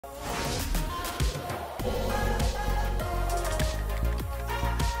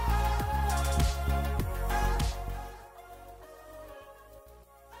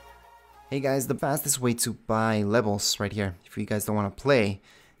Hey guys, the fastest way to buy levels right here. If you guys don't want to play,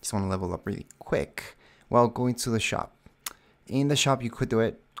 just want to level up really quick, well, going to the shop. In the shop, you could do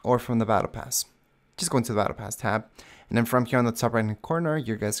it, or from the battle pass. Just go into the battle pass tab, and then from here on the top right hand corner,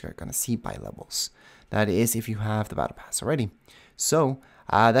 you guys are gonna see buy levels. That is if you have the battle pass already. So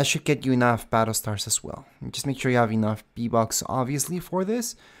that should get you enough battle stars as well. And just make sure you have enough B-Bucks obviously for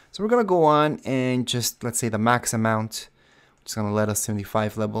this. So we're gonna go on and just, let's say the max amount, which is gonna let us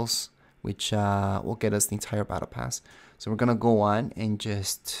 75 levels, which will get us the entire battle pass. So we're gonna go on and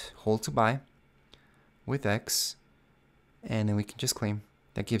just hold to buy with X, and then we can just claim.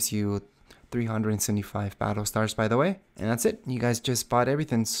 That gives you 375 battle stars, by the way, and that's it. You guys just bought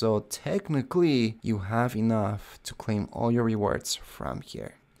everything, so technically you have enough to claim all your rewards from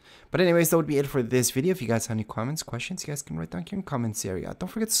here. But anyways, that would be it for this video. If you guys have any comments, questions, you guys can write down here in the comments area. Don't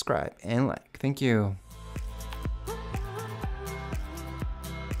forget to subscribe and like. Thank you.